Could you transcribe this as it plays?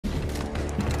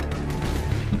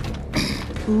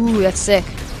Ooh, that's sick.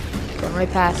 Going right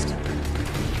past.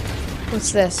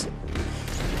 What's this?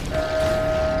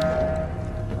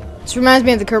 This reminds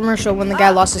me of the commercial when the guy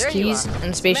lost his keys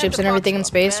and spaceships and everything in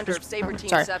space.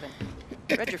 Sorry.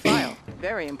 Read your file.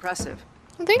 Very impressive.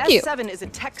 Thank you. S7 is a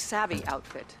tech-savvy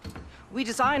outfit. We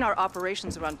design our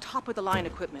operations around top-of-the-line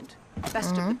equipment.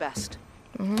 Best of the best.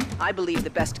 I believe the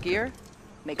best gear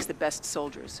makes the best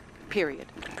soldiers. Period.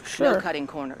 Sure. No cutting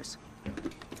corners.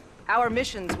 Our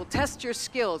missions will test your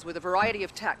skills with a variety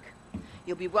of tech.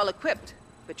 You'll be well equipped,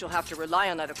 but you'll have to rely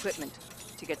on that equipment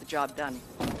to get the job done.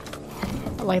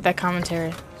 I like that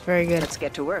commentary. It's very good. Let's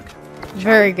get to work.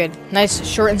 Very good. Nice,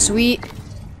 short and sweet.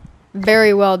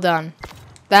 Very well done.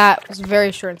 That was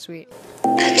very short and sweet.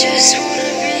 I just wanna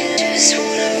be, just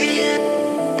wanna be,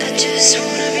 I just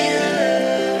wanna be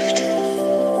loved.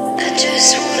 I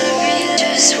just wanna be,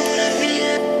 just wanna be,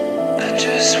 I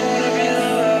just wanna be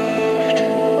loved.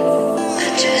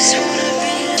 I just wanna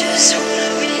be, just wanna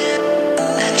be,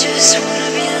 I just wanna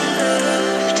be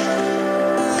loved.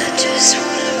 I just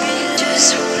wanna be,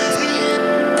 just wanna be,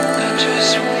 I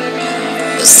just wanna be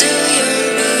loved. We're still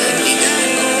young, but we got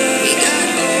old, we got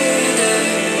older.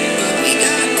 But we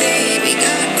got there, we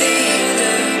got there.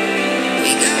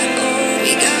 We got old,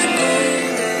 we got older.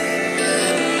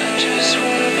 I just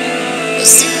wanna be loved. We're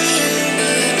still young,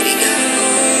 but we got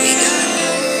old, we got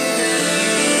older.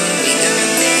 We got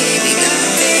there, we got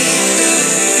there.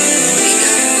 We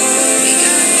got old, we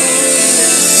got older.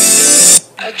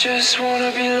 I just wanna